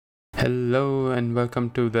Hello and welcome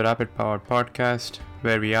to the Rapid Power Podcast,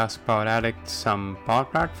 where we ask Power Addicts some Power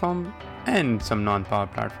Platform and some non-Power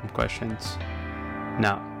Platform questions.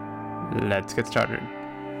 Now, let's get started.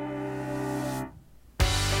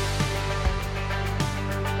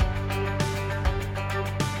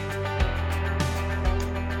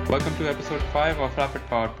 Welcome to episode 5 of Rapid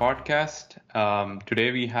Power Podcast.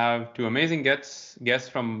 Today we have two amazing guests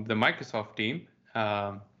from the Microsoft team.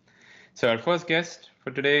 So our first guest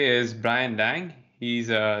for today is Brian Dang. He's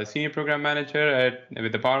a senior program manager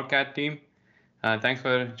with the PowerCat team. Thanks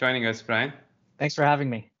for joining us, Brian. Thanks for having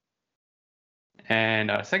me.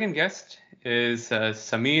 And our second guest is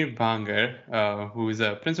Samir Bhangar, who is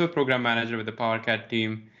a principal program manager with the PowerCat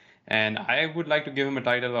team. And I would like to give him a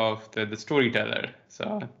title of the storyteller.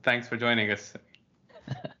 So thanks for joining us.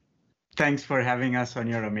 Thanks for having us on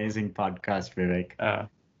your amazing podcast, Vivek.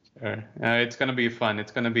 Sure. It's going to be fun.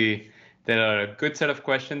 There are a good set of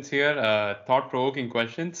questions here, thought-provoking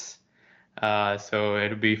questions. So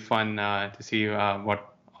it'll be fun to see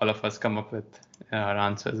what all of us come up with our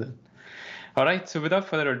answers. All right. So without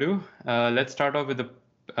further ado, let's start off with the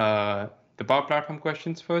Power Platform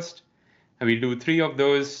questions first. And we'll do 3 of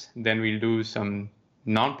those. Then we'll do some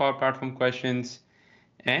non-Power Platform questions.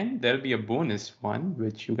 And there'll be a bonus one,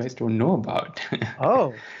 which you guys don't know about.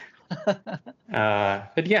 Oh.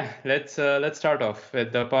 But yeah, let's start off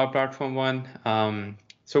with the Power Platform one.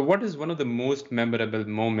 So what is one of the most memorable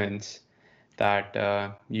moments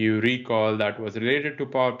that you recall that was related to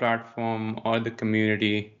Power Platform or the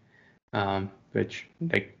community, which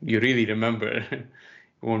you really remember,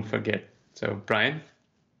 won't forget? So Brian?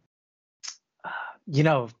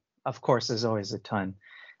 Of course, there's always a ton.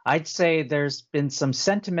 I'd say there's been some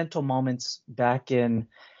sentimental moments back in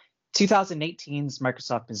 2018's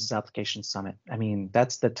Microsoft Business Application Summit. I mean,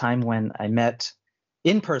 that's the time when I met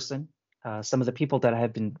in person some of the people that I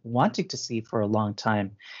had been wanting to see for a long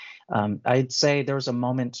time. I'd say there was a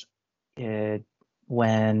moment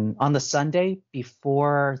when on the Sunday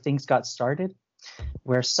before things got started,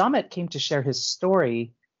 where Summit came to share his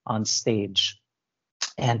story on stage.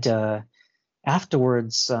 And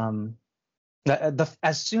afterwards,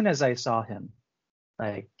 as soon as I saw him,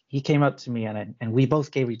 he came up to me and we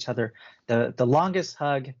both gave each other the longest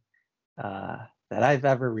hug that I've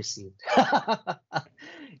ever received.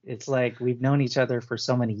 It's like we've known each other for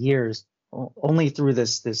so many years, only through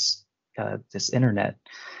this internet.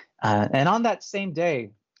 And on that same day,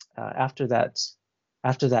 after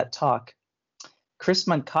that talk, Chris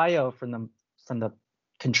Moncayo from the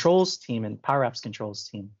controls team and Power Apps controls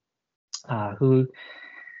team, who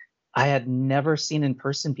I had never seen in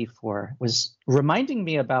person before, was reminding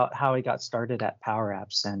me about how he got started at Power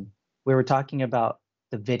Apps. And we were talking about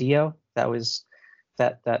the video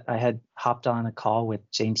that I had hopped on a call with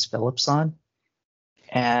James Phillips on.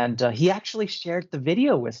 And he actually shared the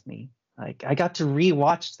video with me. I got to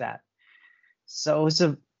rewatch that. So it was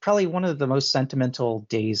probably one of the most sentimental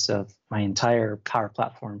days of my entire Power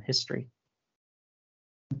Platform history.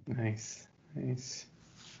 Nice.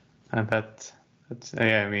 That's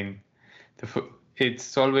yeah. I mean,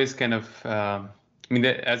 it's always kind of.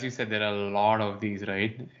 As you said, there are a lot of these,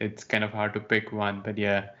 right? It's kind of hard to pick one, but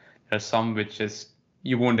yeah, there are some which just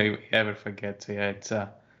you won't ever forget. So yeah, it's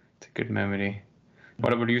a good memory.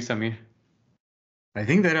 What about you, Samir? I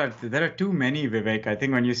think there are too many, Vivek. I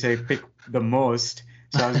think when you say pick the most,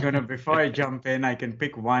 so I was gonna before I jump in, I can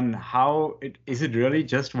pick one. Is it really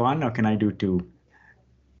just one, or can I do 2?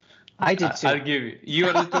 I did too. I'll give you.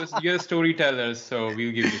 You're a storyteller, so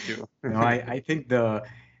we'll give you 2. No, I think there are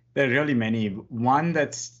really many. One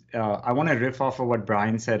that's I want to riff off of what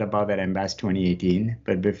Brian said about that MBAS 2018.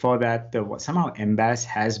 But before that, somehow MBAS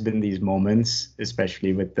has been these moments,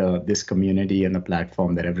 especially with this community and the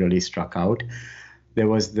platform, that have really struck out. There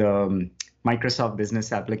was the Microsoft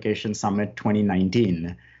Business Application Summit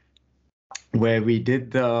 2019, where we did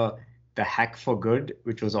the Hack for Good,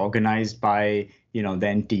 which was organized by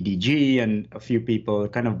then TDG and a few people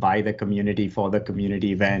kind of by the community for the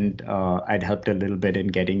community event. I'd helped a little bit in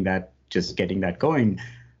getting that going.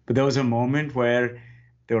 But there was a moment where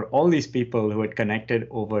there were all these people who had connected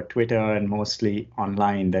over Twitter and mostly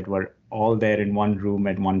online that were all there in one room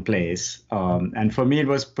at one place. And for me, it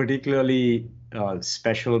was particularly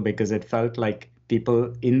special because it felt like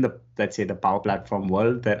people in let's say the Power Platform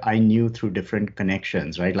world that I knew through different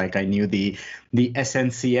connections, right? Like I knew the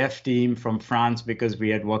SNCF team from France because we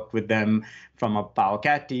had worked with them from a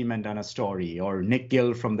PowerCat team and done a story, or Nick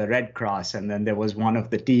Gill from the Red Cross. And then there was one of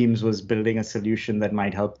the teams was building a solution that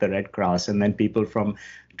might help the Red Cross, and then people from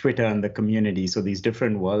Twitter and the community. So these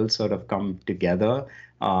different worlds sort of come together.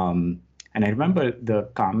 And I remember the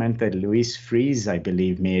comment that Louise Fries, I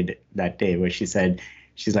believe, made that day, where she's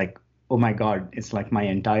like, "Oh my God, it's like my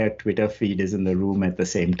entire Twitter feed is in the room at the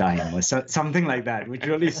same time," or something like that, which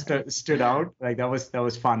really stood out. Like that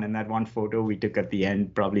was fun. And that one photo we took at the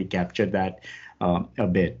end probably captured that a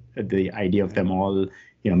bit. The idea of them all,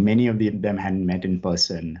 many of them hadn't met in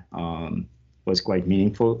person, was quite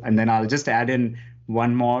meaningful. And then I'll just add in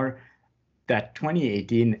one more, that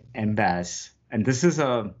 2018 MBAS, and this is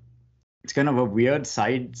it's kind of a weird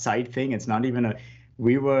side thing. It's not even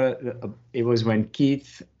it was when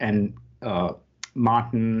Keith and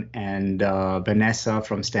Martin and Vanessa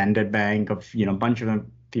from Standard Bank, a bunch of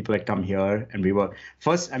people had come here, and we were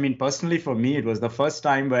first. I mean, personally for me, it was the first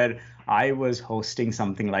time where I was hosting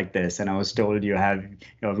something like this, and I was told we had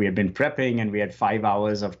been prepping, and we had 5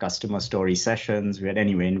 hours of customer story sessions. We had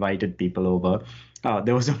anyway invited people over.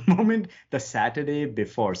 There was a moment the Saturday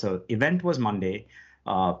before. So event was Monday,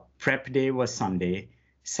 prep day was Sunday,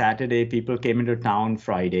 Saturday people came into town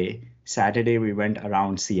Friday, Saturday we went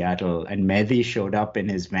around Seattle, and Mehdi showed up in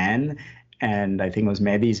his van, and I think it was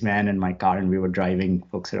Mehdi's van and my car, and we were driving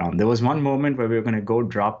folks around. There was one moment where we were going to go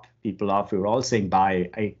drop people off. We were all saying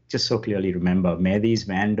bye. I just so clearly remember Mehdi's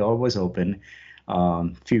van door was open.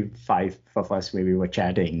 Five of us where we were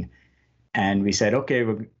chatting. And we said, okay,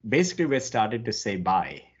 we started to say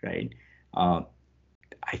bye, right?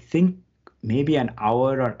 I think maybe an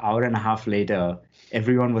hour or hour and a half later,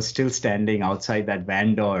 everyone was still standing outside that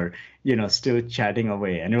van door, still chatting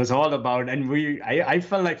away. And it was all about, and I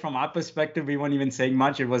felt like from our perspective, we weren't even saying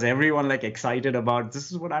much. It was everyone like excited about,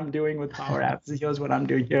 this is what I'm doing with Power Apps. Here's what I'm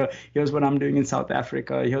doing here. Here's what I'm doing in South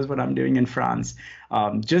Africa. Here's what I'm doing in France.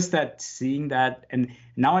 Just that, seeing that. And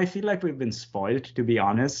now I feel like we've been spoiled, to be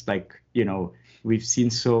honest. Like, we've seen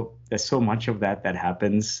there's so much of that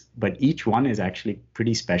happens, but each one is actually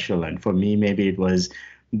pretty special. And for me, maybe it was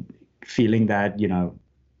feeling that,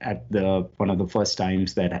 at one of the first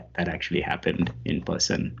times that actually happened in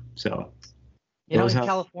person. So, in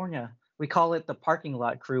California, we call it the parking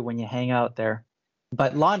lot crew when you hang out there,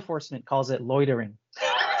 but law enforcement calls it loitering.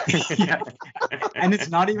 Yeah. And it's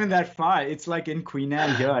not even that far. It's like in Queen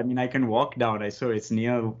Anne here. I mean, I can walk down. It's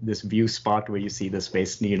near this view spot where you see the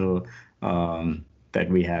Space Needle that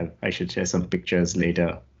we have. I should share some pictures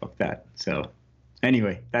later of that. So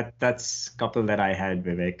anyway, that's a couple that I had,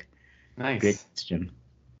 Vivek. Nice. Great question.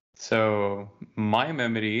 So my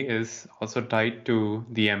memory is also tied to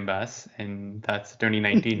the MBAS, and that's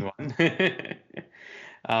 2019 one.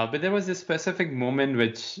 But there was this specific moment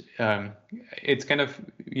which it's kind of,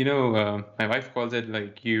 my wife calls it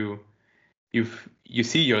like you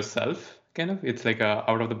see yourself, kind of. It's like a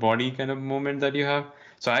out of the body kind of moment that you have.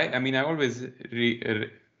 So I always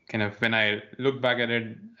kind of, when I look back at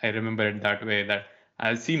it, I remember it that way, that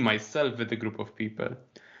I see myself with a group of people.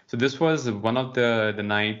 So this was one of the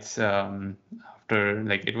nights after,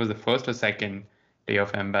 like, it was the first or second day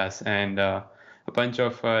of MBAS, and a bunch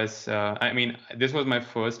of us, this was my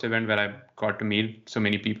first event where I got to meet so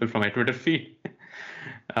many people from my Twitter feed.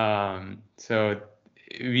 So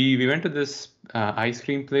we went to this ice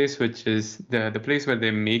cream place, which is the place where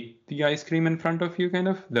they make the ice cream in front of you, kind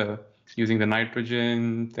of, using the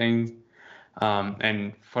nitrogen thing.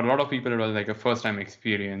 And for a lot of people, it was like a first time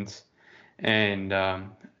experience. And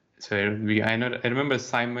so I remember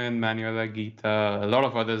Simon, Manuela, Geeta, a lot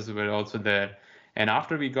of others were also there. And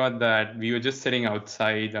after we got that, we were just sitting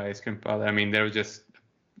outside the ice cream parlor. I mean, there was just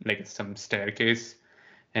like some staircase,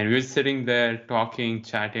 and we were sitting there talking,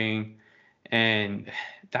 chatting, and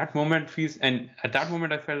at that moment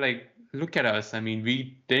I felt like, look at us. I mean,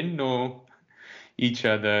 we didn't know each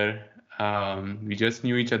other. We just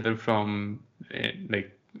knew each other from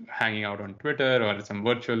like hanging out on Twitter or some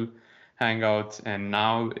virtual hangouts, and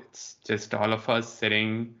now it's just all of us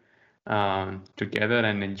sitting together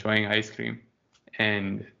and enjoying ice cream.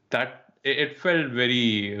 And that it felt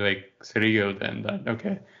very like surreal then, that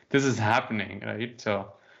okay, this is happening, right?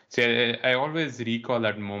 So I always recall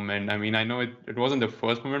that moment. I mean, I know it wasn't the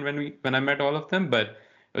first moment when I met all of them, but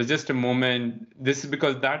it was just a moment. This is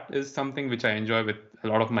because that is something which I enjoy with a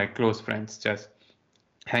lot of my close friends, just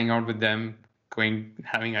hang out with them,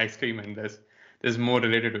 having ice cream, and there's more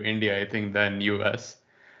related to India, I think, than US.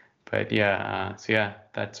 But yeah,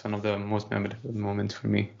 that's one of the most memorable moments for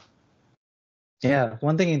me. Yeah,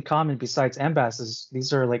 one thing in common besides MBAS is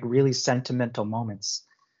these are like really sentimental moments.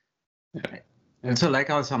 Yeah. And so like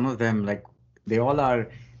how some of them, like they're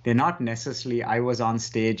not necessarily, I was on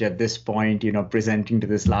stage at this point, presenting to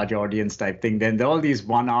this large audience type thing. Then there are all these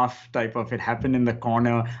one-off type of, it happened in the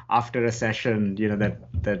corner after a session,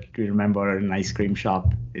 that we remember in an ice cream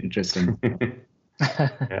shop. Interesting.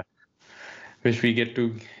 Yeah. Wish we get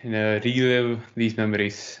to relive these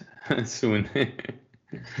memories soon.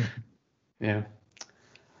 Yeah.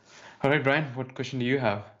 All right, Brian, what question do you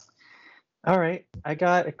have? All right, I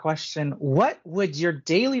got a question. What would your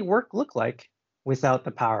daily work look like without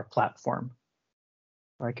the Power Platform?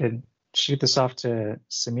 I could shoot this off to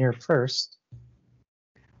Samir first.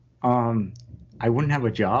 I wouldn't have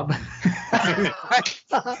a job.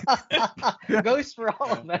 Goes for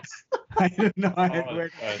all of us. I don't know.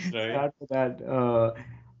 Right? Start with that.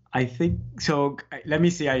 I think so. Let me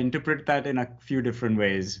see. I interpret that in a few different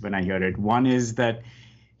ways when I hear it. One is that,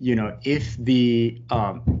 if the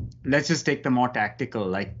let's just take the more tactical,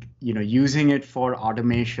 like using it for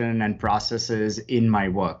automation and processes in my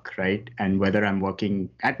work, right? And whether I'm working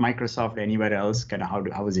at Microsoft, anywhere else, kind of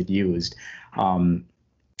how is it used?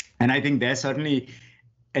 And I think there's certainly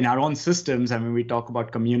in our own systems. I mean, we talk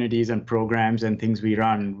about communities and programs and things we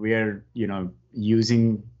run. We're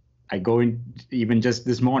using. I go in, even just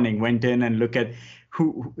this morning, went in and look at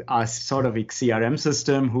who our sort of CRM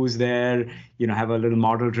system, who's there, have a little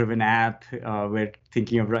model-driven app. We're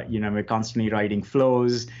thinking of, we're constantly writing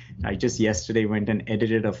flows. I just yesterday went and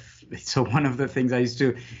edited so one of the things I used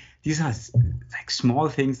to, these are like small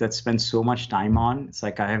things that spend so much time on. It's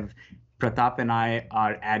like Pratap and I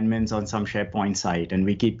are admins on some SharePoint site, and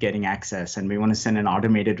we keep getting access, and we want to send an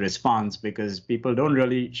automated response because people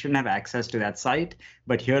shouldn't have access to that site,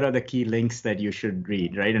 but here are the key links that you should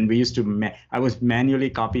read, right? And we used to, I was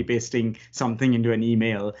manually copy pasting something into an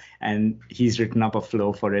email, and he's written up a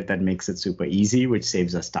flow for it that makes it super easy, which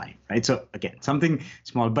saves us time, right? So again, something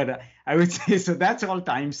small, I would say, so that's all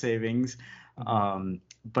time savings.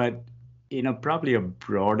 But probably a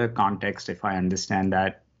broader context, if I understand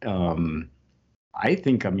that, I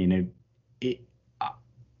think,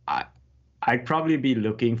 I'd probably be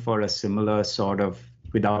looking for a similar sort of,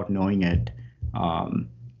 without knowing it,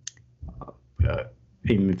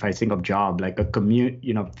 if I think of job, like a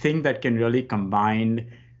thing that can really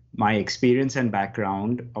combine my experience and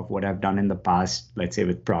background of what I've done in the past, let's say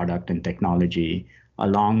with product and technology,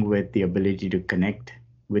 along with the ability to connect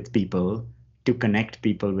with people, to connect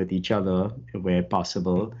people with each other where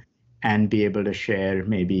possible, and be able to share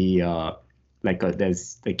maybe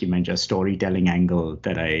there's, like you mentioned, a storytelling angle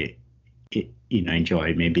that I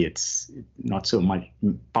enjoy. Maybe it's not so much,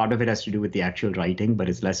 part of it has to do with the actual writing, but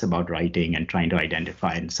it's less about writing and trying to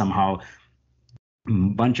identify, and somehow a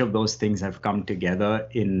bunch of those things have come together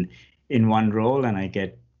in one role, and I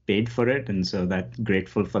get paid for it, and so that's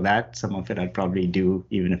grateful for that. Some of it I'd probably do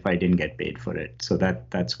even if I didn't get paid for it. So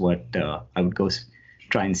that's what I would go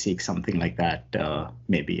try and seek something like that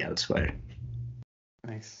maybe elsewhere.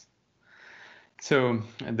 Nice. So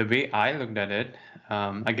the way I looked at it,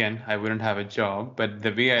 again, I wouldn't have a job, but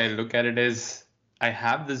the way I look at it is I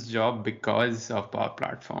have this job because of Power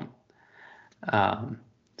Platform.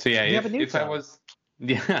 So yeah, if I was,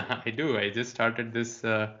 yeah, I do. I just started this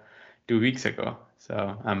 2 weeks ago,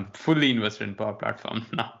 so I'm fully invested in Power Platform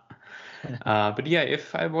now. But yeah,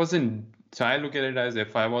 if I wasn't, so I look at it as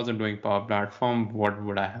if I wasn't doing Power Platform, what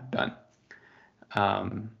would I have done?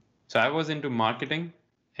 So I was into marketing,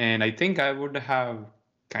 and I think I would have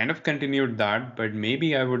kind of continued that, but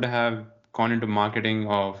maybe I would have gone into marketing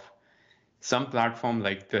of some platform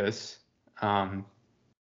like this,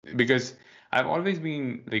 because I've always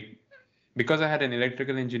been because I had an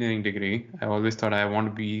electrical engineering degree, I always thought I want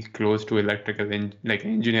to be close to like an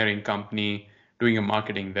engineering company doing a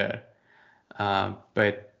marketing there.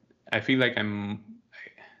 But I feel like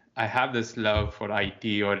I have this love for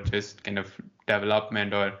IT or just kind of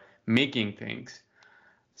development or making things.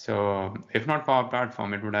 So if not Power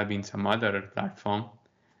Platform, it would have been some other platform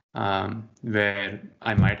where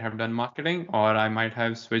I might have done marketing, or I might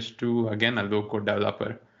have switched to, again, a low-code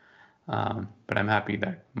developer. But I'm happy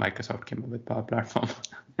that Microsoft came up with Power Platform.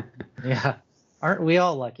 Yeah, aren't we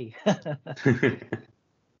all lucky?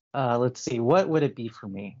 Let's see, what would it be for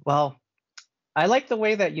me? Well, I like the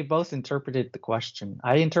way that you both interpreted the question.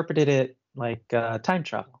 I interpreted it like time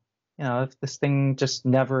travel. If this thing just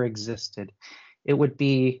never existed, it would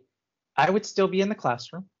be, I would still be in the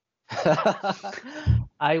classroom.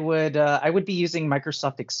 I would be using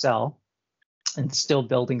Microsoft Excel and still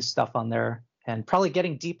building stuff on there, and probably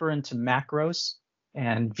getting deeper into macros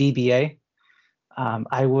and VBA.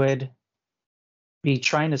 I would be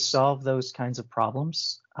trying to solve those kinds of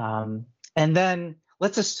problems. And then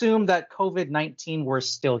let's assume that COVID-19 were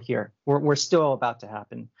still here. We're still about to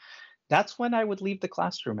happen. That's when I would leave the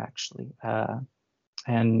classroom, actually,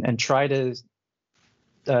 and try to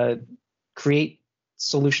create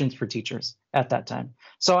solutions for teachers at that time.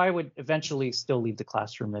 So I would eventually still leave the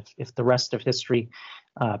classroom if the rest of history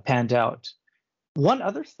panned out. One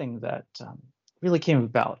other thing that really came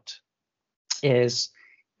about is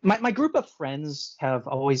my group of friends have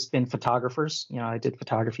always been photographers. I did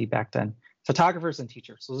photography back then. Photographers and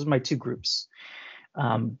teachers. So those are my two groups.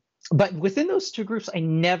 But within those two groups, I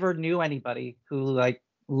never knew anybody who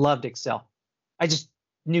loved Excel. I just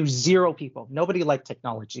knew zero people. Nobody liked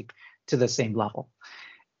technology to the same level.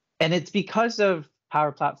 And it's because of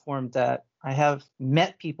Power Platform that I have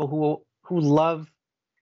met people who love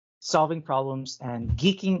solving problems and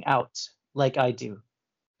geeking out like I do.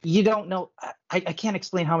 You don't know, I can't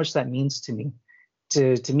explain how much that means to me,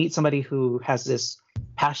 to meet somebody who has this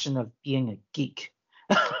passion of being a geek.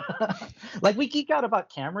 Like, we geek out about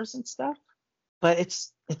cameras and stuff, but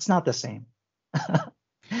it's not the same.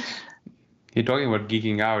 You're talking about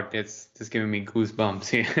geeking out. It's just giving me goosebumps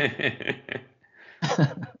here.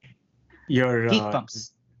 Your Geek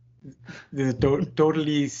bumps. This is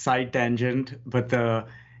totally side tangent, but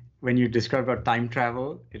when you describe about time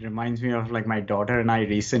travel, it reminds me of my daughter and I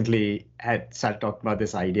recently had started talking about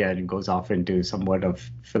this idea, and it goes off into somewhat of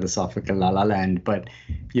philosophical la la land. But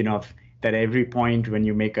that every point when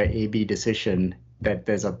you make a A/B decision, that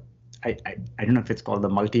there's I don't know if it's called the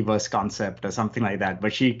multiverse concept or something like that,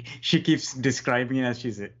 but she keeps describing it as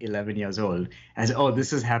she's 11 years old as, oh,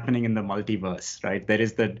 this is happening in the multiverse, right? There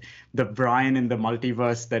is the Brian in the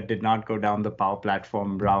multiverse that did not go down the Power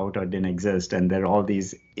Platform route or didn't exist, and there are all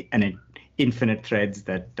these infinite threads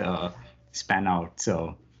that span out.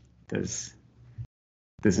 So this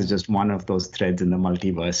is just one of those threads in the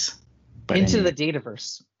multiverse. But Into the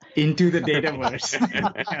dataverse. Into the dataverse.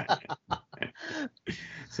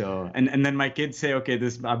 So, and then my kids say, okay,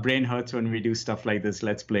 our brain hurts when we do stuff like this.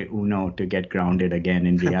 Let's play Uno to get grounded again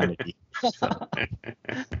in reality. So.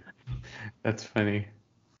 That's funny.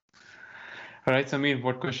 All right, Samir,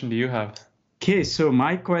 what question do you have? Okay, so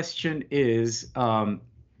my question is,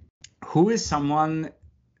 who is someone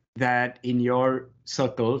that in your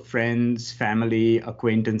circle, friends, family,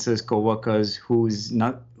 acquaintances, coworkers, who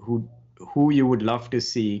you would love to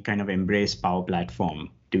see kind of embrace Power Platform,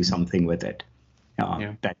 do something with it,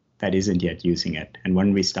 that isn't yet using it? And why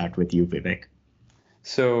don't we start with you, Vivek?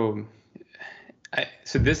 So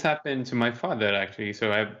this happened to my father, actually.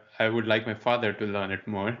 So I would like my father to learn it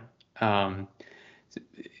more. One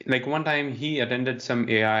time he attended some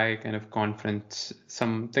AI kind of conference,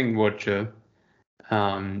 something virtual,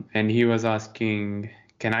 and he was asking,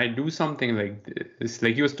 can I do something like this?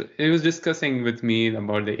 He was discussing with me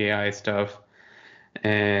about the AI stuff,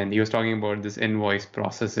 and he was talking about this invoice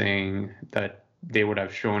processing that they would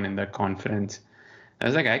have shown in the conference. I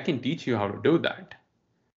was like, I can teach you how to do that.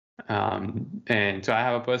 And so I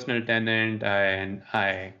have a personal tenant, and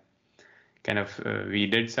I kind of we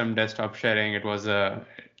did some desktop sharing. It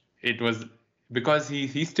was because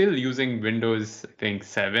he's still using Windows, I think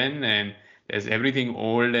 7, and there's everything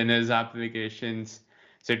old in his applications.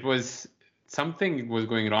 So it was something was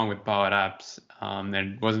going wrong with Power Apps, and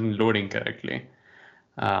it wasn't loading correctly.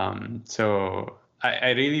 So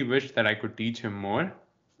I really wish that I could teach him more.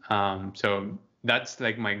 So that's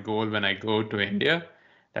my goal when I go to India,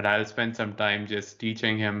 that I'll spend some time just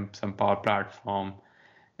teaching him some Power Platform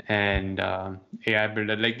and AI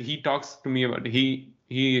Builder. He talks to me about, he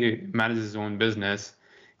manages his own business.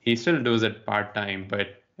 He still does it part-time,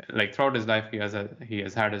 but throughout his life, he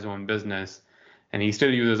has had his own business, and he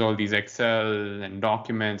still uses all these Excel and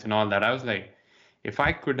documents and all that. I was like, if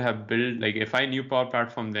I could have built, if I knew Power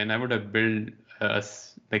Platform, then I would have built a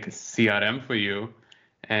CRM for you,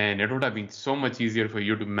 and it would have been so much easier for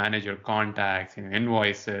you to manage your contacts,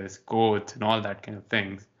 invoices, quotes, and all that kind of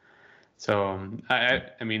things. So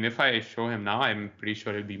I mean, if I show him now, I'm pretty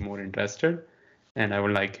sure he'll be more interested, and I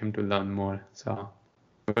would like him to learn more. So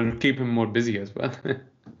we'll keep him more busy as well.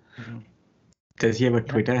 Does he have a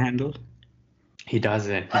Twitter handle? He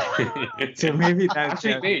doesn't. So maybe that's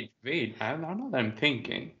actually, wait. I don't know that I'm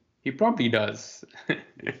thinking. He probably does.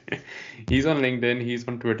 He's on LinkedIn. He's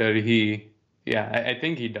on Twitter. I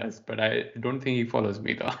think he does, but I don't think he follows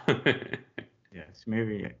me though. Yes,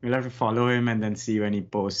 maybe we'll have to follow him and then see when he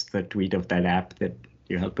posts the tweet of that app that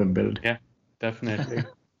you help him build. Yeah, definitely.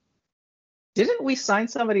 Didn't we sign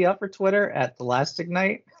somebody up for Twitter at the last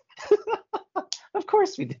Ignite? Of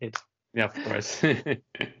course we did. Yeah, of course.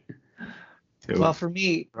 Well, for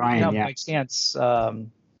me, Brian, my stance,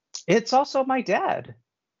 it's also my dad.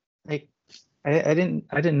 I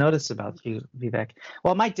didn't notice about you, Vivek.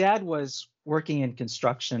 Well, my dad was working in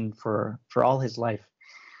construction for all his life.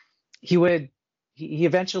 He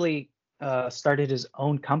eventually started his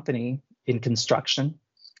own company in construction,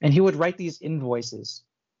 and he would write these invoices.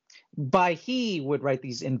 by he would write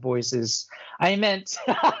these invoices, I meant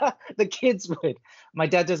the kids would. My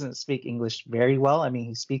dad doesn't speak English very well. I mean,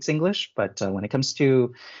 he speaks English, but when it comes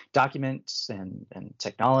to documents and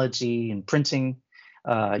technology and printing,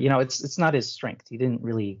 it's not his strength. He didn't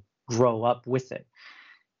really grow up with it.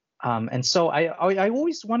 And so I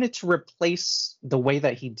always wanted to replace the way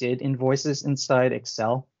that he did invoices inside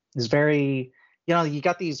Excel. It's very, you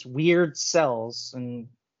got these weird cells and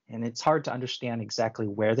it's hard to understand exactly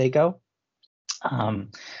where they go.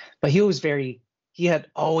 But he had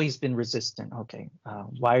always been resistant. Okay,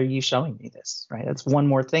 why are you showing me this? Right? That's one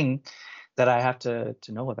more thing that I have to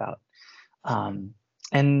know about.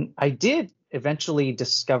 And I did eventually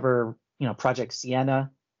discover, Project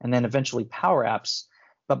Sienna and then eventually Power Apps.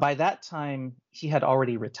 But by that time, he had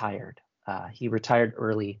already retired. He retired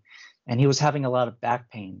early and he was having a lot of back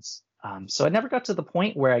pains. So I never got to the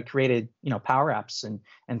point where I created, Power Apps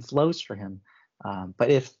and flows for him. But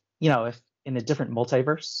if in a different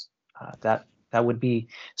multiverse, that would be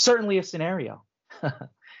certainly a scenario.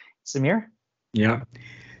 Samir? Yeah.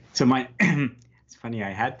 So it's funny. I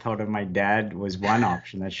had thought of my dad was one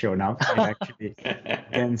option that showed up. And actually,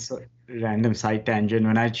 then random side tangent.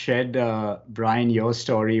 When I shared Brian your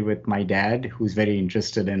story with my dad, who's very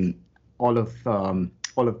interested in all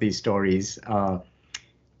of these stories.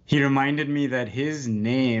 He reminded me that his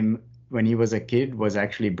name when he was a kid was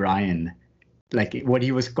actually Brian, like what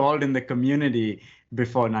he was called in the community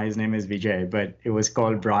before. Now his name is Vijay, but it was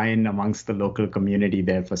called Brian amongst the local community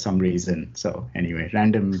there for some reason. So anyway,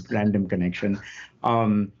 random connection.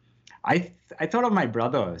 I thought of my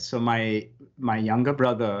brother. So my younger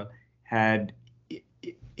brother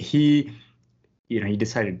he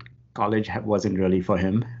decided college wasn't really for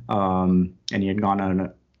him, and he had gone on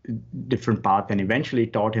a different path and eventually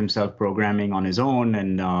taught himself programming on his own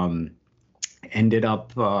and ended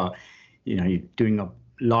up doing a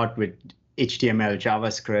lot with HTML,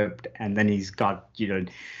 JavaScript, and then he's got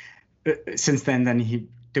since then he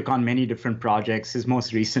took on many different projects. His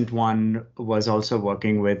most recent one was also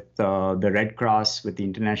working with the Red Cross, with the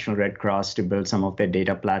International Red Cross, to build some of their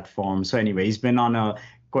data platforms. So anyway, he's been on a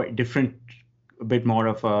quite different, a bit more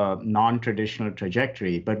of a non-traditional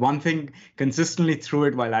trajectory. But one thing consistently through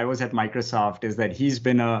it while I was at Microsoft is that he's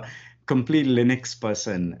been a complete Linux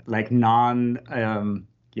person, like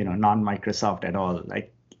non-Microsoft at all.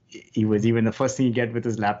 Like he was, even the first thing you get with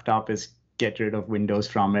his laptop is get rid of Windows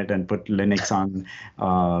from it and put Linux on.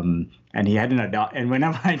 And he hadn't and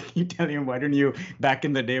whenever I keep telling him, why don't you, back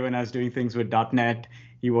in the day when I was doing things with .NET,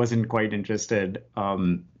 he wasn't quite interested.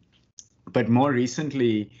 But more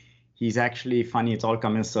recently, he's actually, funny, it's all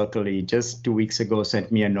coming circle. He just 2 weeks ago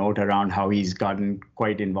sent me a note around how he's gotten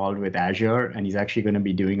quite involved with Azure, and he's actually going to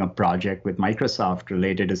be doing a project with Microsoft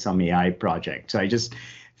related to some AI project. So I just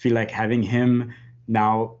feel like having him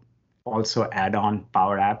now also add on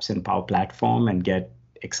Power Apps and Power Platform and get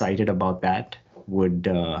excited about that would,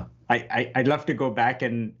 I'd love to go back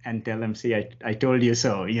and tell him, see, I told you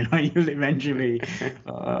so. You'll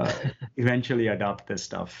eventually adopt this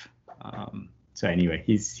stuff. So anyway,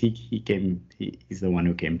 he's the one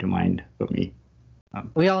who came to mind for me.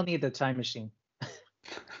 We all need the time machine.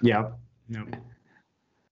 Yeah.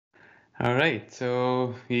 All right,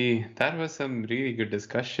 so that was some really good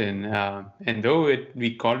discussion. And though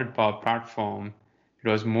we called it Power Platform, it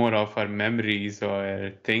was more of our memories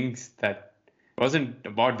or things that wasn't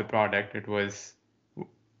about the product. It was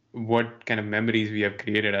what kind of memories we have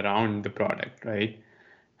created around the product, right?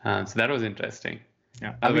 So that was interesting.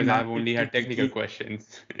 Yeah. Otherwise, I've only had technical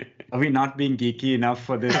questions. Are we not being geeky enough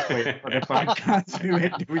for this for the podcast? Do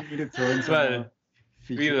we need to throw in some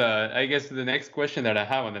I guess the next question that I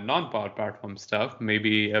have on the non-Power Platform stuff may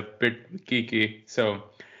be a bit geeky. So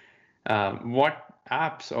what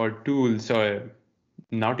apps or tools, or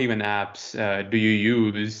not even apps, do you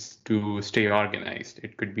use to stay organized?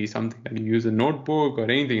 It could be something that you use a notebook or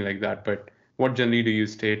anything like that, but what generally do you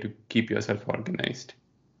stay to keep yourself organized?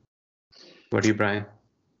 What do you, Brian?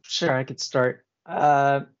 Sure, I could start.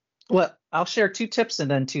 Well, I'll share 2 tips and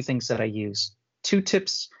then 2 things that I use. 2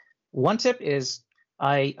 tips. One tip is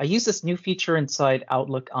I use this new feature inside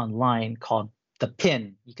Outlook Online called the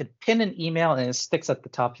pin. You could pin an email and it sticks at the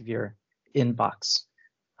top of your inbox.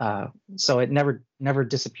 So it never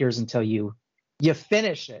disappears until you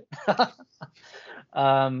finish it.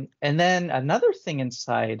 And then another thing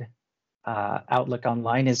inside Outlook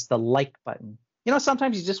Online is the like button.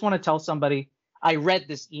 Sometimes you just want to tell somebody, I read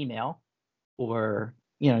this email, or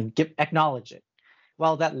acknowledge it.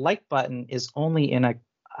 Well, that like button is only in a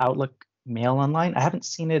Outlook Mail Online. I haven't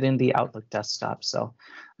seen it in the Outlook desktop, so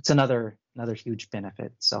it's another huge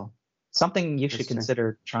benefit. So something you should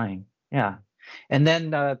consider trying. Yeah. And then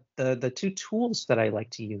the two tools that I like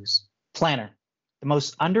to use. Planner, the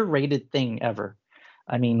most underrated thing ever.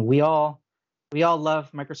 I mean, we all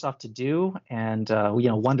love Microsoft To Do and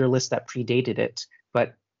Wunderlist that predated it,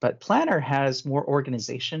 but Planner has more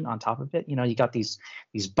organization on top of it. You got these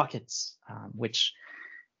buckets, which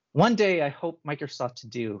one day I hope Microsoft To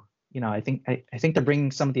Do. I think they're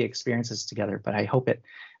bringing some of the experiences together, but I hope it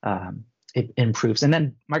improves. And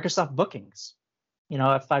then Microsoft Bookings.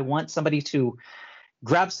 If I want somebody to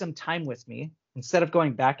grab some time with me, instead of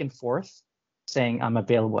going back and forth saying I'm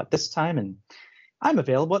available at this time and I'm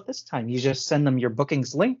available at this time, you just send them your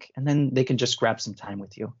bookings link and then they can just grab some time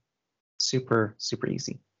with you. Super, super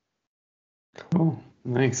easy. Cool.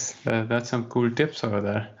 Nice. That's some cool tips over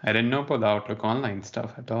there. I didn't know about the Outlook Online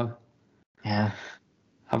stuff at all. Yeah.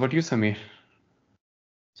 How about you, Samir?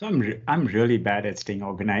 So I'm really bad at staying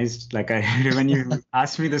organized. Like when you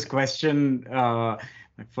asked me this question, my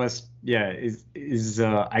first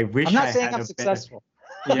I wish I'm not I saying had I'm a successful.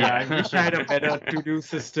 I wish I had a better to-do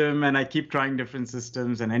system, and I keep trying different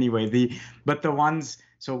systems. And anyway,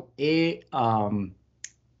 I'm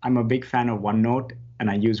a big fan of OneNote, and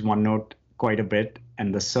I use OneNote quite a bit.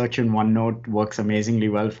 And the search in OneNote works amazingly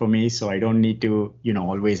well for me, so I don't need to,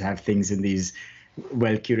 always have things in these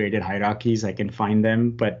well-curated hierarchies. I can find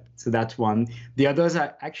them. But so that's one. The others,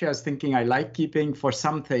 I was thinking I like keeping for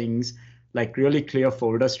some things like really clear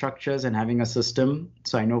folder structures and having a system.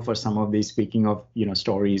 So I know for some of these, speaking of,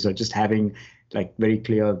 stories or just having like very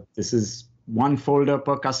clear, this is one folder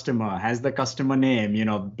per customer, has the customer name,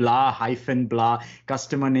 blah hyphen blah,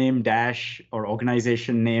 customer name dash or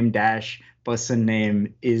organization name dash person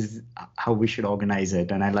name is how we should organize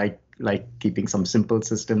it. And I like keeping some simple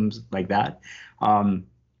systems like that.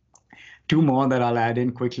 Two more that I'll add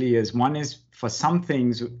in quickly is one is for some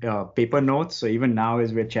things, paper notes. So even now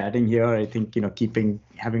as we're chatting here, I think,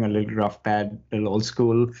 having a little rough pad, a little old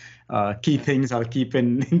school, key things I'll keep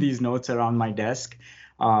in these notes around my desk.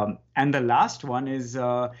 And the last one is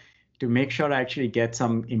to make sure I actually get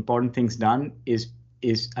some important things done is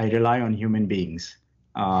I rely on human beings.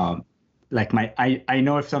 I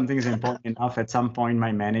know if something is important enough, at some point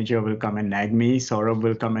my manager will come and nag me, Saurabh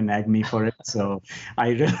will come and nag me for it. So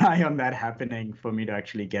I rely on that happening for me to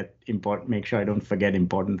actually make sure I don't forget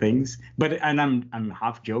important things. And I'm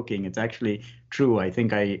half joking. It's actually true. I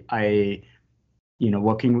think I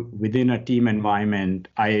working within a team environment,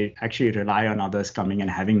 I actually rely on others coming and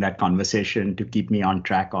having that conversation to keep me on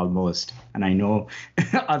track almost. And I know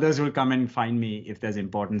others will come and find me if there's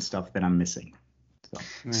important stuff that I'm missing. So.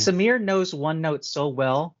 Nice. Samir knows OneNote so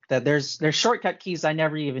well that there's shortcut keys I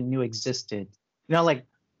never even knew existed. Like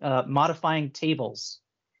modifying tables.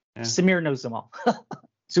 Yeah. Samir knows them all.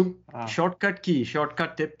 So shortcut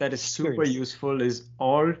tip that is super useful is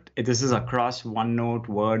Alt. This is across OneNote,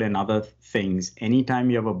 Word, and other things. Anytime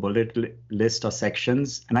you have a bullet list or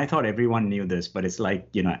sections, and I thought everyone knew this, but it's like,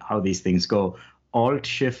 how these things go. Alt,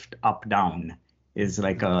 Shift, Up, Down is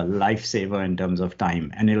like a lifesaver in terms of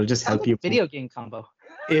time, and it'll just help you. Video game combo.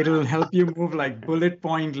 It'll help you move like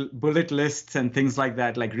bullet lists and things like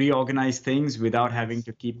that, like reorganize things without having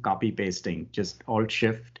to keep copy pasting. Just Alt,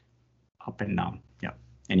 Shift, Up and down. Yeah.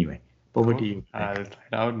 Anyway, over to you. I'll try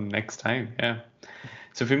it out next time. Yeah.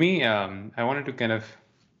 So for me, I wanted to kind of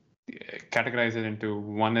categorize it into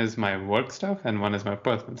one is my work stuff and one is my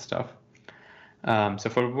personal stuff. So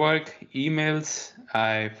for work, emails,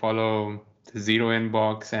 I follow the Zero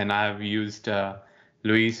Inbox, and I've used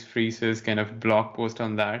Luis Fries's kind of blog post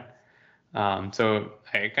on that. So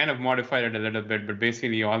I kind of modified it a little bit, but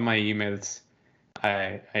basically all my emails,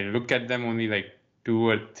 I look at them only like 2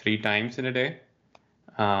 or 3 times in a day.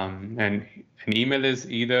 And an email is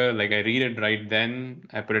either like I read it right then,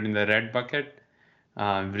 I put it in the red bucket,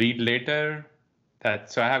 read later.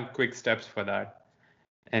 So I have quick steps for that.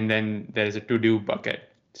 And then there's a to-do bucket.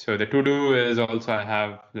 So the to-do is also I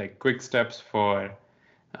have like quick steps for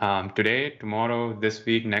today, tomorrow, this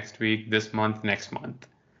week, next week, this month, next month.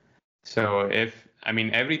 So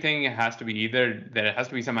everything has to be either there has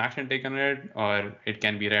to be some action taken on it, or it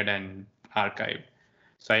can be read and archived.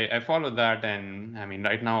 So I follow that, and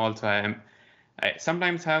right now also I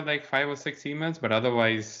sometimes have like 5 or 6 emails, but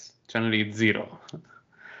otherwise generally it's 0.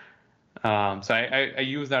 So I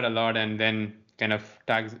use that a lot, and then kind of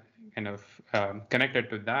tags connected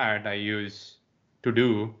to that I use To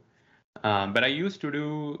Do, but I use To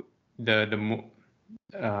Do the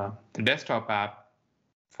desktop app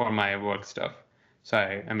for my work stuff. So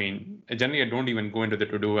generally I don't even go into the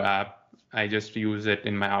To Do app. I just use it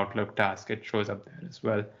in my Outlook task. It shows up there as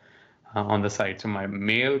well on the site. So my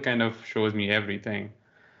mail kind of shows me everything.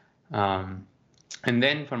 And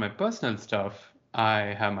then for my personal stuff,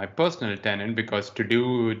 I have my personal tenant because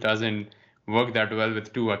To-Do doesn't work that well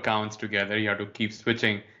with two accounts together. You have to keep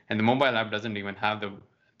switching, and the mobile app doesn't even have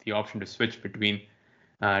the option to switch between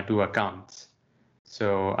two accounts.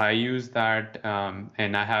 So I use that,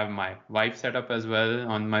 and I have my wife set up as well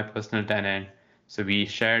on my personal tenant. So we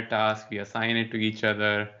share tasks, we assign it to each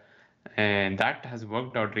other, and that has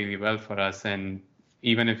worked out really well for us. And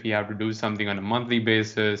even if we have to do something on a monthly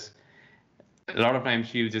basis, a lot of times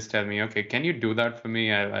she'll just tell me, okay, can you do that for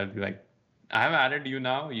me? I'll be like, I have added you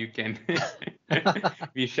now. You can.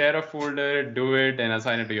 We share a folder, do it, and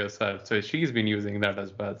assign it to yourself. So she's been using that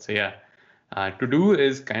as well. So yeah, To-Do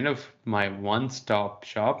is kind of my one-stop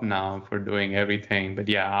shop now for doing everything. But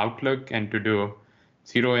yeah, Outlook and To-Do,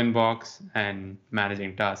 zero inbox, and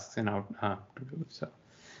managing tasks in To-Do. So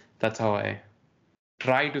that's how I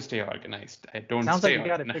try to stay organized. I don't Sounds like stay you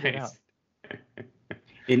got it figured out. organized.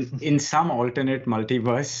 In some alternate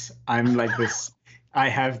multiverse, I'm like this. I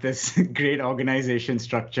have this great organization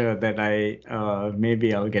structure that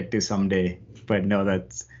maybe I'll get to someday. But no,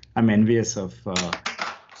 I'm envious of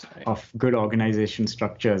good organization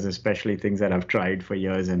structures, especially things that I've tried for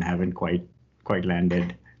years and haven't quite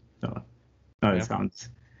landed. So no, it sounds.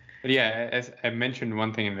 But yeah, as I mentioned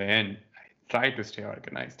one thing in the end, I try to stay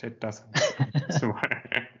organized. It doesn't. So,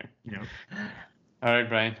 Yeah. All right,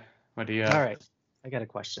 Brian, what do you have? All right, I got a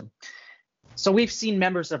question. So we've seen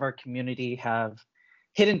members of our community have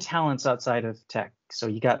hidden talents outside of tech. So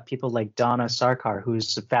you got people like Donna Sarkar,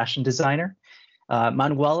 who's a fashion designer.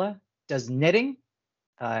 Manuela does knitting,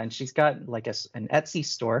 and she's got like an Etsy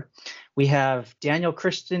store. We have Daniel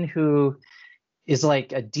Christian, who is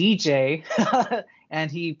like a DJ,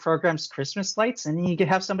 and he programs Christmas lights. And you could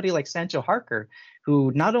have somebody like Sancho Harker,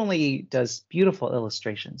 who not only does beautiful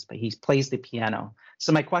illustrations, but he plays the piano.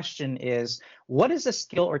 So my question is, what is a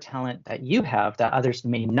skill or talent that you have that others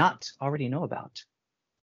may not already know about?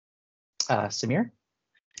 Samir?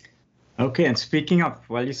 Okay, and speaking of,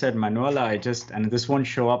 well, you said Manuela, and this won't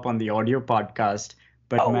show up on the audio podcast,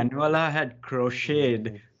 but Manuela had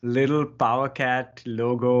crocheted little PowerCat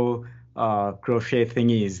logo crochet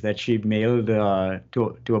thingies that she mailed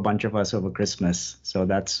to a bunch of us over Christmas. So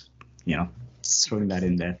that's, throwing that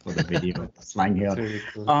in there for the video. It's lying here. Really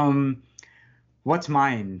cool. What's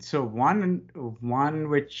mine? So one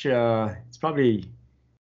which it's probably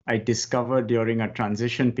I discovered during a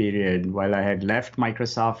transition period while I had left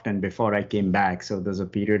Microsoft and before I came back. So there's a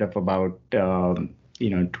period of about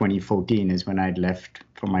 2014 is when I'd left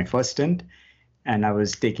for my first stint, and I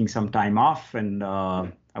was taking some time off, and I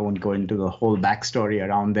won't go into the whole backstory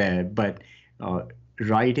around there, but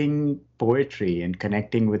writing poetry and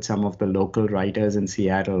connecting with some of the local writers in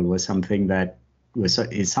Seattle was something that was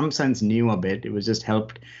in some sense new a bit. It was just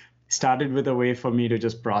started with a way for me to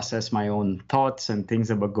just process my own thoughts and things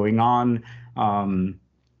that were going on.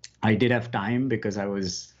 I did have time because I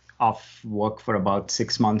was off work for about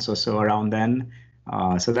 6 months or so around then.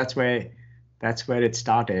 So that's where it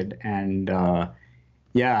started. And I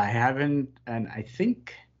haven't, and I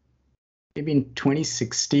think maybe in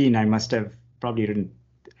 2016, I must have probably written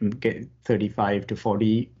 35 to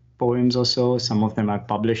 40 poems or so. Some of them I've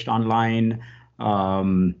published online.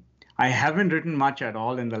 I haven't written much at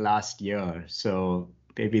all in the last year, so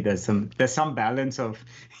maybe there's some balance of,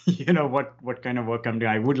 what kind of work I'm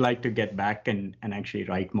doing. I would like to get back and actually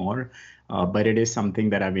write more, but it is something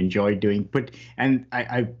that I've enjoyed doing. And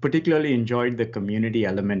I particularly enjoyed the community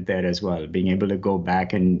element there as well, being able to go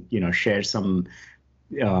back and share some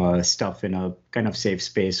stuff in a kind of safe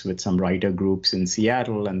space with some writer groups in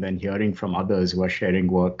Seattle, and then hearing from others who are sharing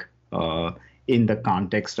work in the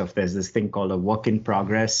context of there's this thing called a work in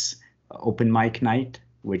progress open mic night,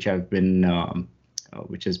 which has been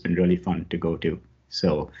really fun to go to.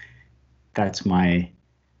 So that's one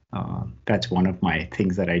of my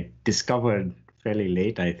things that I discovered fairly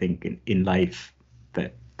late, I think, in life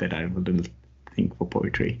that I would think for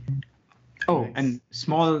poetry. Oh, nice. And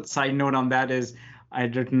small side note on that is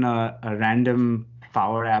I'd written a random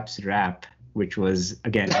Power Apps rap, which was,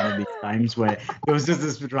 again, one of these times where there was just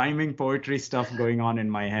this rhyming poetry stuff going on in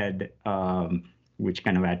my head, which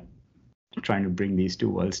kind of had trying to bring these two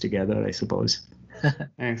worlds together, I suppose.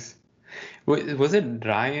 Thanks. Was it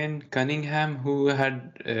Ryan Cunningham who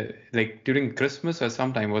had, during Christmas or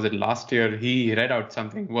sometime, was it last year, he read out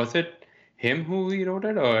something? Was it him who he wrote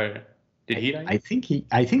it, or did he write it?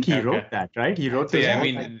 I think he wrote that, right? He wrote this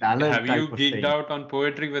ballad have you type geeked thing. Out on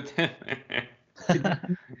poetry with him?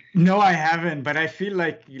 No, I haven't, but I feel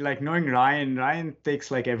like knowing Ryan takes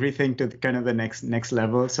like everything to kind of the next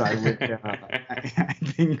level. So I would, I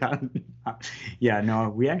think,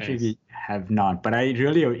 we actually have not, but I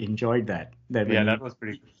really enjoyed that. That was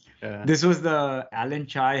pretty good. Yeah. This was the Alan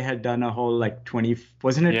Chai had done a whole like 20,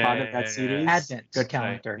 wasn't it part of that series? Advent That's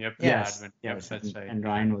calendar. right. Yep. Yes, Advent. yes, That's right. and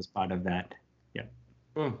Ryan was part of that. Yeah.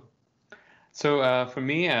 Cool. So for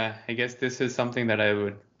me, I guess this is something that I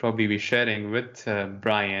would probably be sharing with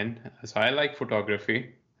Brian. So I like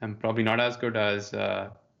photography. I'm probably not as good as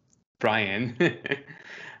Brian,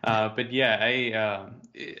 but yeah,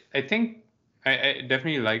 I think I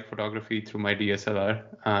definitely like photography through my DSLR.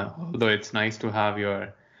 Although it's nice to have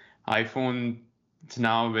your iPhone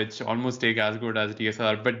now, which almost take as good as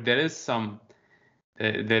DSLR, but there is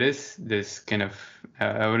this kind of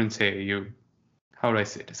I wouldn't say you. How do I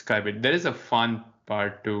say describe it? There is a fun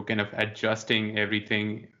part to kind of adjusting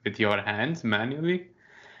everything with your hands manually.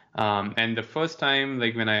 And the first time,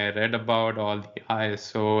 like when I read about all the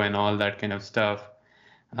ISO and all that kind of stuff,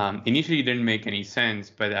 initially it didn't make any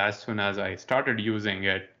sense, but as soon as I started using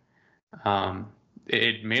it,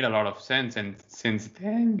 it made a lot of sense. And since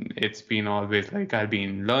then, it's been always like I've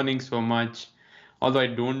been learning so much, although I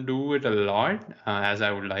don't do it a lot as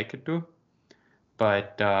I would like it to.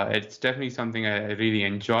 But it's definitely something I really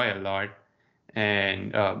enjoy a lot.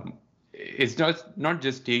 And it's not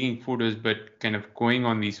just taking photos, but kind of going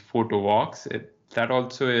on these photo walks. That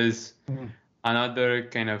also is another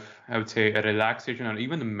kind of, I would say, a relaxation or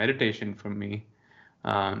even a meditation for me.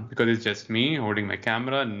 Because it's just me holding my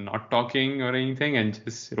camera and not talking or anything and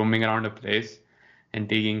just roaming around a place and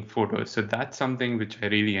taking photos. So that's something which I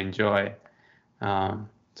really enjoy. So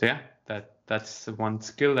yeah, that's one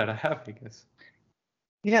skill that I have, I guess.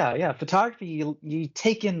 Yeah. Photography, you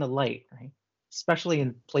take in the light, right? Especially in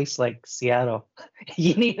a place like Seattle,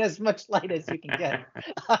 you need as much light as you can get.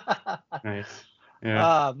 Nice.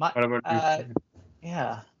 Yeah. What about you?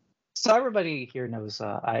 Yeah. So everybody here knows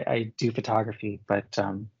I do photography, but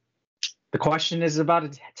the question is about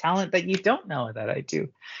a talent that you don't know that I do.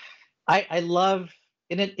 I love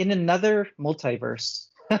in another multiverse.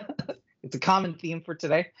 It's a common theme for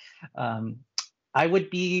today. I would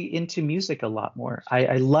be into music a lot more.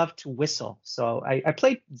 I love to whistle. So I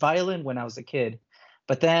played violin when I was a kid,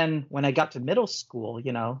 but then when I got to middle school,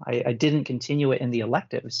 I didn't continue it in the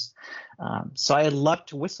electives. So I love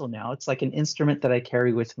to whistle now. It's like an instrument that I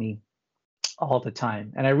carry with me all the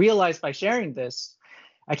time. And I realized by sharing this,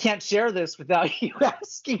 I can't share this without you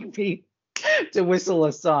asking me to whistle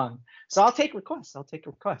a song. So I'll take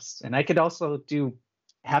requests. And I could also do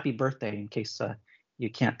happy birthday in case you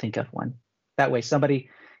can't think of one. That way,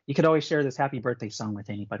 you could always share this happy birthday song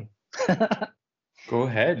with anybody. Go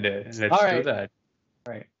ahead. Let's do that.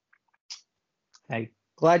 All right. Hey,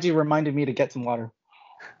 glad you reminded me to get some water.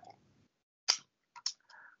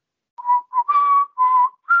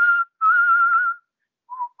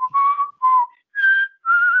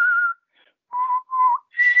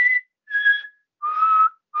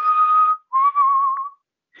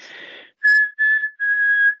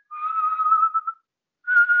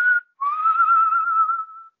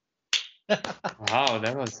 Wow,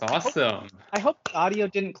 that was awesome. I hope the audio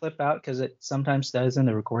didn't clip out because it sometimes does in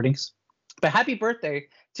the recordings. But happy birthday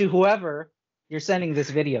to whoever you're sending this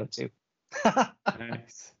video to.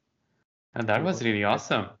 Nice. And that was really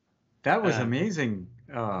awesome. That was amazing.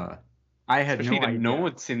 I had especially no the idea.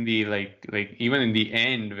 notes in the like even in the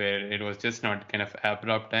end where it was just not kind of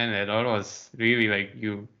abrupt and it all was really like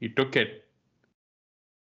you took it.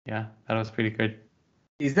 Yeah, that was pretty good.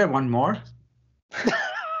 Is there one more?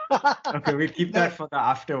 Okay, we'll keep that for the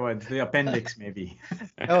afterwards, the appendix maybe.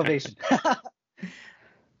 Elevation.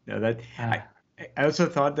 No, I also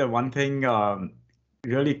thought that one thing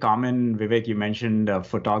really common, Vivek, you mentioned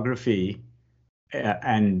photography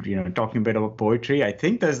and talking a bit about poetry. I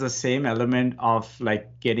think there's the same element of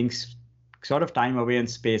like getting sort of time away in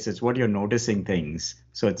space. It's what you're noticing things.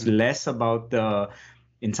 So it's less about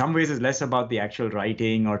in some ways it's less about the actual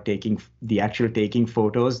writing or taking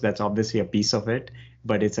photos. That's obviously a piece of it,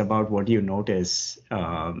 but it's about what you notice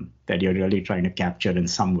that you're really trying to capture in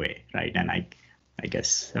some way, right? And I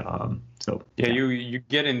guess so. Yeah, you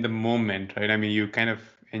get in the moment, right? I mean, you kind of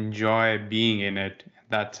enjoy being in it.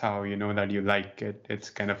 That's how you know that you like it.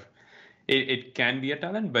 It's kind of it can be a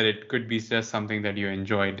talent, but it could be just something that you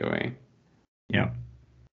enjoy doing. Yeah.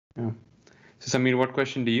 So Samir, what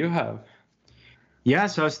question do you have? Yeah,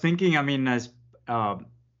 so I was thinking, I mean, as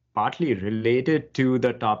partly related to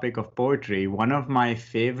the topic of poetry, one of my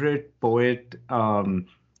favorite poet,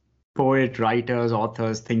 writers,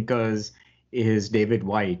 authors, thinkers is David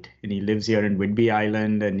Whyte, and he lives here in Whidbey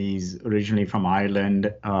Island, and he's originally from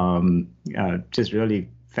Ireland. Just really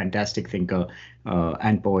fantastic thinker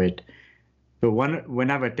and poet. So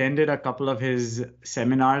when I've attended a couple of his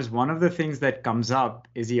seminars, one of the things that comes up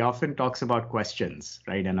is he often talks about questions,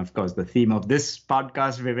 right? And of course, the theme of this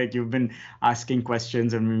podcast, Vivek, you've been asking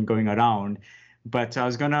questions and we've been going around. But I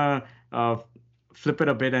was gonna flip it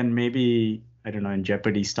a bit and maybe, I don't know, in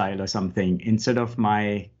Jeopardy style or something. Instead of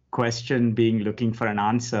my question being looking for an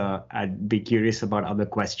answer, I'd be curious about other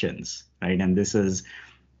questions, right? And this is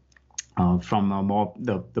from a more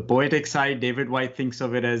the poetic side. David White thinks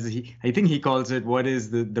of it as I think he calls it, what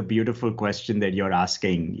is the beautiful question that you're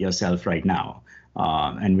asking yourself right now?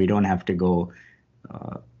 And we don't have to go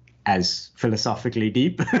as philosophically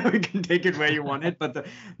deep. We can take it where you want it. But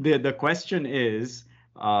the question is,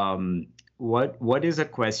 what is a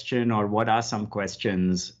question, or what are some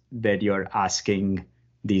questions that you're asking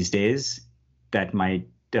these days that might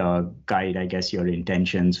guide, I guess, your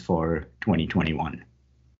intentions for 2021?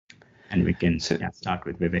 And we can start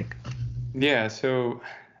with Vivek. Yeah, so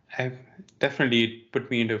I've definitely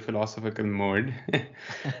put me into a philosophical mode.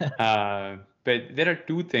 But there are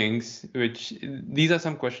two things which, these are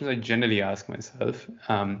some questions I generally ask myself.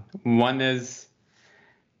 One is,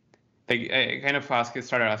 like, I kind of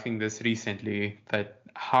started asking this recently, that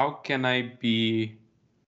how can I be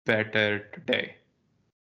better today?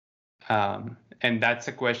 And that's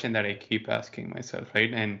a question that I keep asking myself,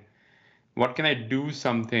 right? And what can I do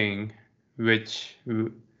something which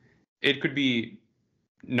it could be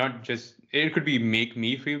not just, it could be make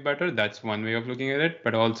me feel better. That's one way of looking at it.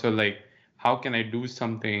 But also, like, how can I do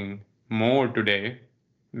something more today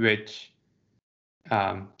which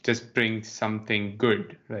just brings something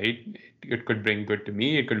good, right? It could bring good to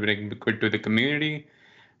me. It could bring good to the community.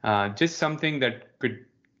 Just something that could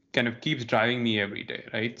kind of keeps driving me every day,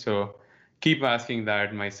 right? So keep asking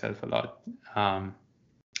that myself a lot.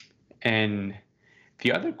 And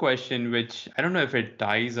the other question, which I don't know if it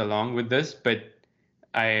ties along with this, but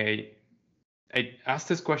I ask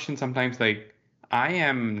this question sometimes, like, I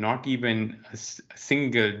am not even a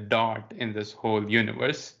single dot in this whole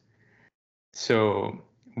universe. So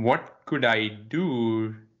what could I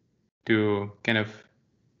do to kind of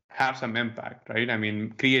have some impact, right? I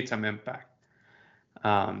mean, create some impact.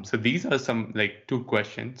 So these are some, like, two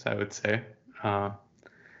questions, I would say,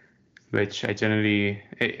 which I generally,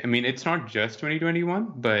 I mean, it's not just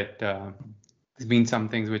 2021, but it's been some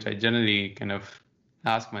things which I generally kind of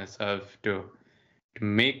ask myself to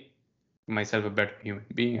make myself a better human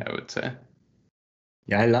being, I would say.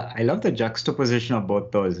 Yeah, I love the juxtaposition of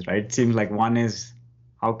both those, right? It seems like one is,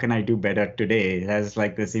 how can I do better today? It has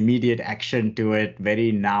like this immediate action to it,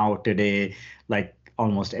 very now, today, like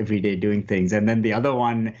almost every day doing things. And then the other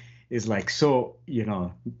one is like, so,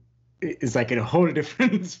 it's like in a whole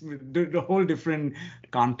different, the whole different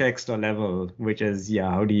context or level, which is,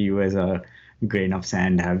 how do you as a grain of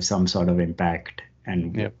sand have some sort of impact?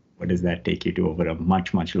 And what does that take you to over a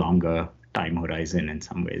much, much longer time horizon in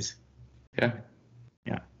some ways? Yeah.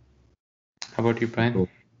 Yeah. How about you, Brian?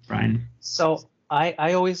 Brian? So I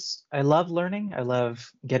love learning. I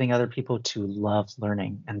love getting other people to love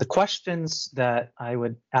learning. And the questions that I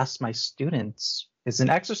would ask my students is an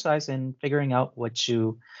exercise in figuring out what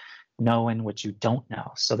you know and what you don't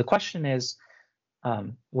know. So the question is,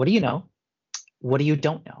 what do you know? What do you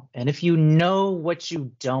don't know? And if you know what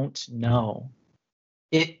you don't know,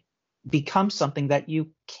 it becomes something that you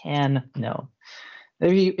can know.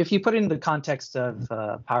 If you put it in the context of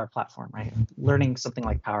Power Platform, right? Learning something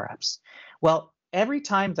like Power Apps. Well, every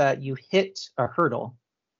time that you hit a hurdle,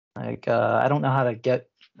 like I'm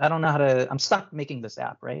stuck making this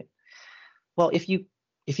app, right? Well, if you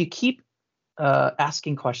keep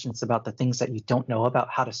asking questions about the things that you don't know about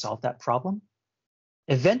how to solve that problem,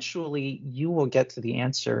 eventually you will get to the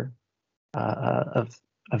answer of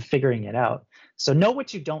figuring it out. So know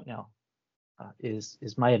what you don't know is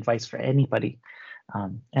my advice for anybody.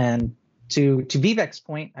 And to Vivek's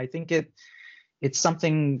point, I think it's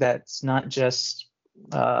something that's not just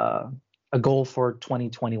a goal for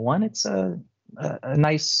 2021. It's a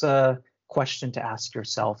nice question to ask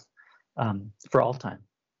yourself for all time.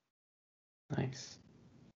 Nice.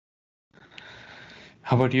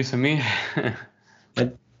 How about you, Samir?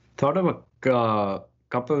 I thought of a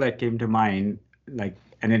couple that came to mind, like,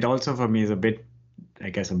 and it also for me is a bit, I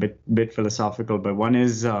guess, a bit philosophical. But one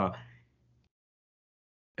is, I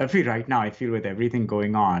feel right now, I feel with everything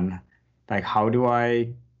going on, like how do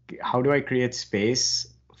I create space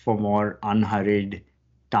for more unhurried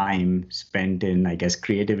time spent in, I guess,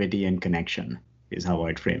 creativity and connection is how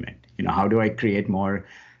I'd frame it. How do I create more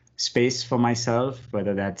space for myself,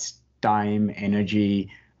 whether that's time,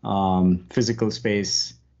 energy, physical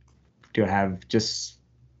space, to have just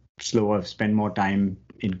spend more time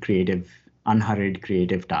in unhurried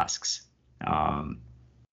creative tasks.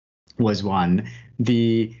 was one.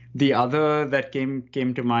 The other that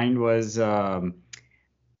came to mind was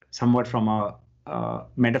somewhat from a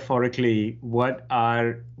metaphorically, what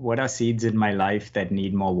are seeds in my life that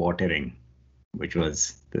need more watering, which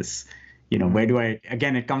was this, where do I,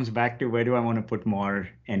 again, it comes back to where do I want to put more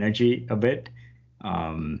energy a bit.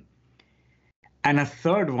 And a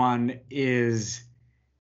third one is,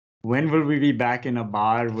 when will we be back in a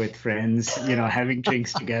bar with friends, having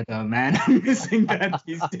drinks together? Man, I'm missing that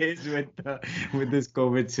these days with this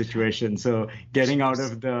COVID situation. So getting out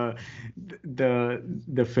of the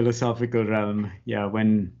philosophical realm, yeah.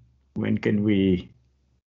 When can we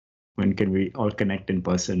all connect in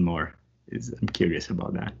person more? I'm curious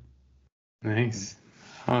about that. Nice.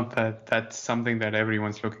 Oh, that's something that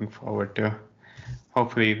everyone's looking forward to.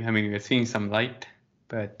 Hopefully, I mean, we're seeing some light,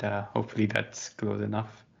 but hopefully that's close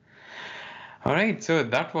enough. All right, so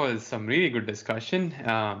that was some really good discussion.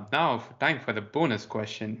 Now, time for the bonus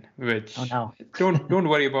question, which don't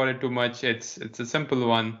worry about it too much. It's a simple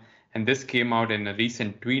one, and this came out in a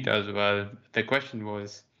recent tweet as well. The question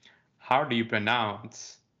was, how do you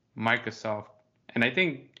pronounce Microsoft? And I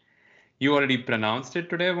think you already pronounced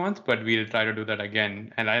it today once, but we'll try to do that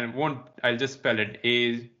again. And I'll just spell it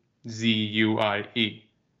A-Z-U-R-E.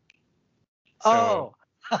 So,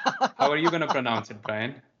 how are you going to pronounce it,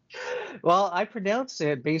 Brian? Well, I pronounce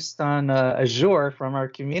it based on Azure from our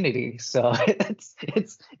community, so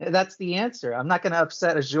that's the answer. I'm not going to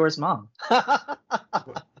upset Azure's mom.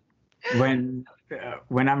 When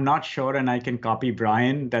I'm not sure and I can copy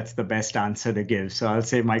Brian, that's the best answer to give. So I'll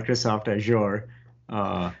say Microsoft Azure.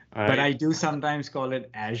 But I do sometimes call it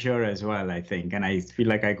Azure as well, I think, and I feel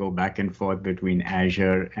like I go back and forth between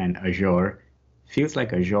Azure and Azure. Feels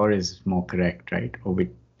like Azure is more correct, right?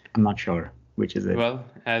 I'm not sure. Which is it? Well,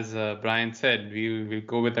 as Brian said, we will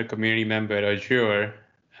go with our community member, Azure.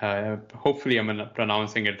 Hopefully, I'm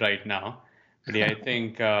pronouncing it right now. But yeah, I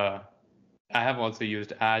think I have also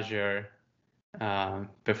used Azure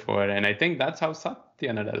before, and I think that's how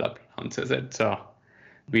Satya Nadella pronounces it. So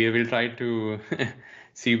we will try to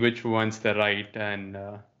see which one's the right, and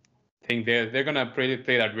I think they're gonna play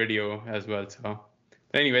that video as well. So,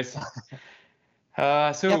 but anyways, so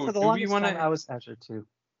yeah, for the longest time, I was Azure too.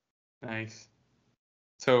 Nice.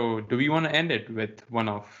 So do we want to end it with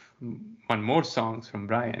one more songs from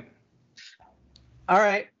Brian? All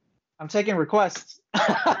right. I'm taking requests.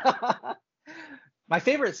 My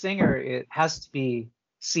favorite singer, it has to be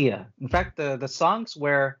Sia. In fact, the songs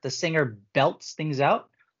where the singer belts things out,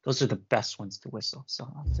 those are the best ones to whistle.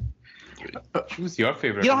 So choose your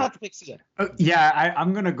favorite. You don't have to pick Sia. Yeah,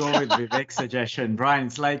 I'm going to go with Vivek's suggestion. Brian,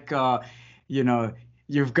 it's like,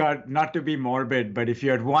 you've got, not to be morbid, but if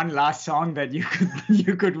you had one last song that you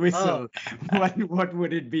could whistle, what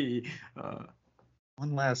would it be?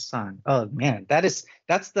 One last song. Oh man, that's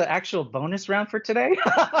the actual bonus round for today.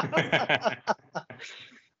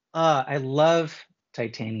 I love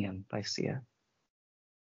Titanium by Sia.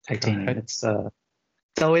 Titanium. It's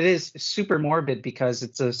so it is super morbid because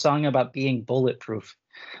it's a song about being bulletproof.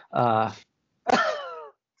 It's a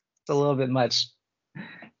little bit much.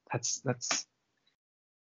 That's.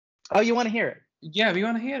 Oh, you want to hear it? Yeah, we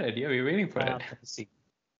want to hear it. Yeah, we're waiting for it. Let's see.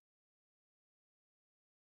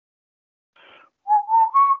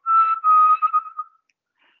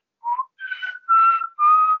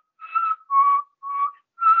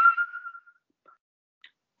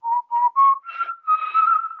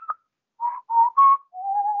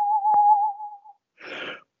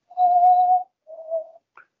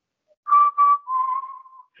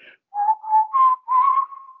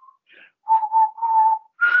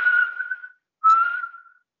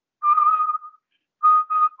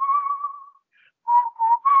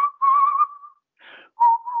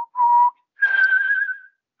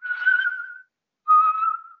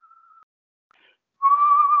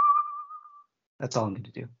 That's all I'm going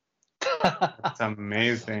to do. That's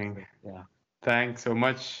amazing. Yeah. Thanks so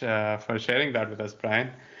much for sharing that with us, Brian.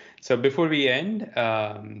 So before we end,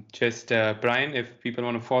 Brian, if people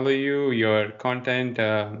want to follow you, your content,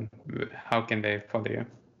 how can they follow you?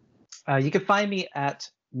 You can find me at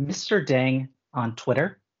Mr. Deng on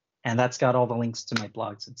Twitter, and that's got all the links to my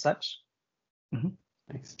blogs and such. Mm-hmm.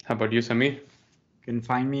 Nice. How about you, Sameer? You can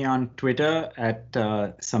find me on Twitter at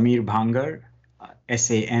Sameer Bhangar.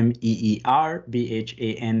 SameerBhangar.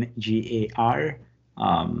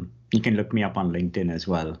 You can look me up on LinkedIn as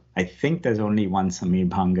well. I think there's only one Sameer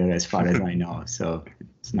Bhangar as far as I know, so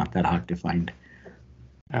it's not that hard to find.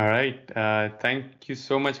 All right. Thank you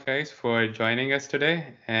so much, guys, for joining us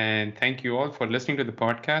today. And thank you all for listening to the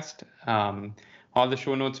podcast. All the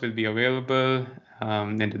show notes will be available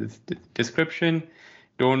in the description.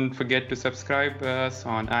 Don't forget to subscribe us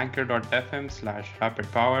on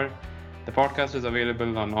anchor.fm/rapidpower. The podcast is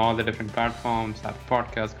available on all the different platforms, Apple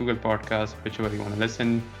Podcasts, Google Podcasts, whichever you want to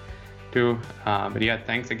listen to. But yeah,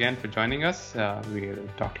 thanks again for joining us. We'll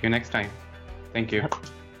talk to you next time. Thank you.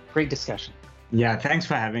 Great discussion. Yeah, thanks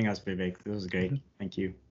for having us, Vivek. This was great. Thank you.